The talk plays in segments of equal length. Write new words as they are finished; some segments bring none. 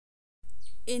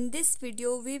In this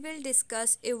video, we will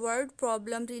discuss a word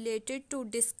problem related to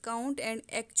discount and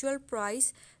actual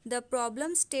price. The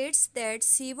problem states that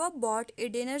Siwa bought a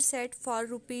dinner set for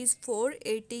rupees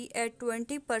 480 at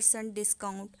 20%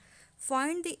 discount.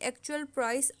 Find the actual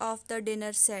price of the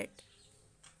dinner set.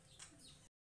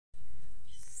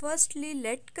 Firstly,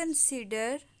 let's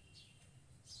consider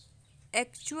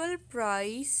actual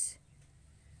price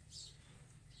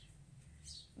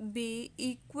be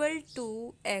equal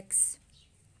to x.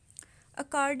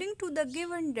 According to the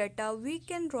given data, we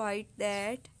can write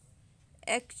that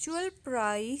actual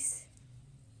price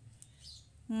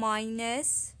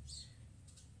minus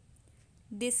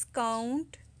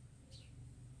discount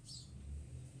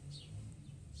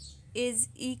is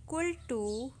equal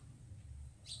to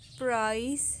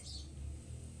price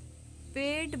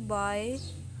paid by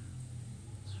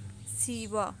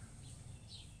Siwa.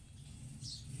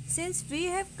 Since we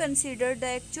have considered the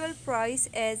actual price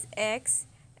as x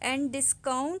and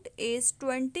discount is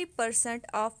 20%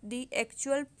 of the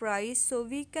actual price, so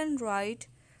we can write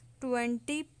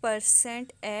 20%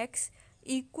 x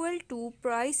equal to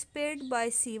price paid by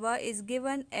Siwa is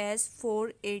given as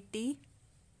 480.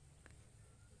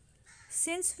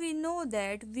 Since we know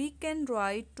that, we can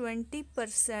write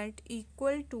 20%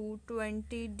 equal to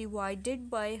 20 divided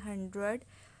by 100.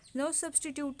 Now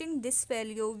substituting this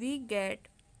value, we get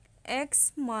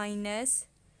x minus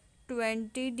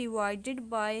 20 divided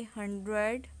by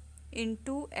 100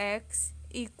 into x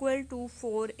equal to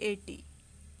 480.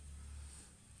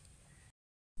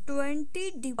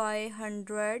 20 divided by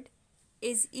 100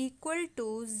 is equal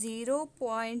to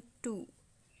 0.2.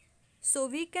 So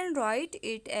we can write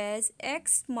it as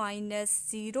x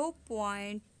minus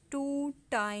 0.2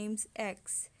 times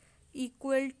x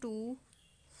equal to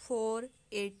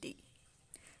 480.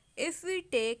 If we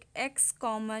take x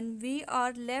common, we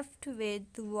are left with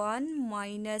 1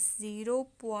 minus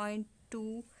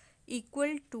 0.2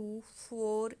 equal to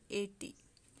 480.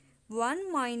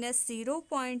 1 minus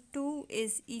 0.2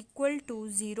 is equal to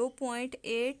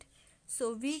 0.8.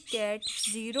 So we get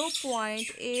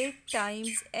 0.8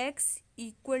 times x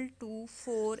equal to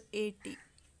 480.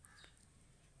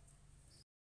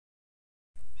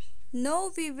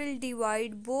 Now we will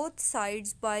divide both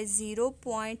sides by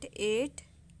 0.8.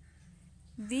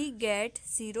 We get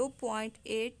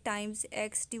 0.8 times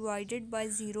x divided by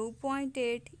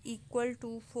 0.8 equal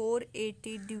to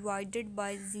 480 divided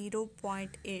by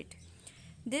 0.8.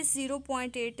 This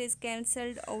 0.8 is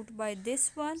cancelled out by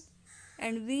this one,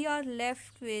 and we are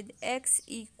left with x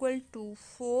equal to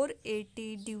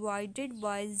 480 divided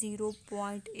by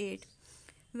 0.8.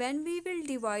 When we will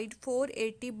divide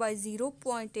 480 by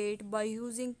 0.8 by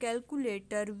using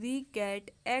calculator, we get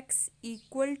x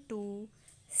equal to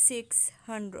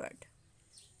 600.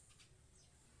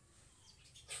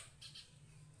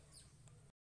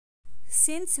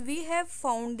 Since we have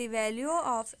found the value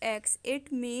of x, it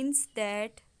means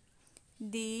that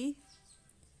the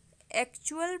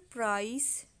actual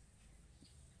price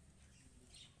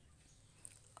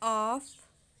of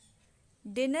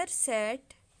dinner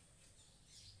set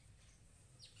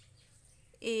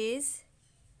is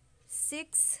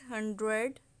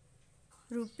 600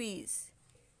 rupees.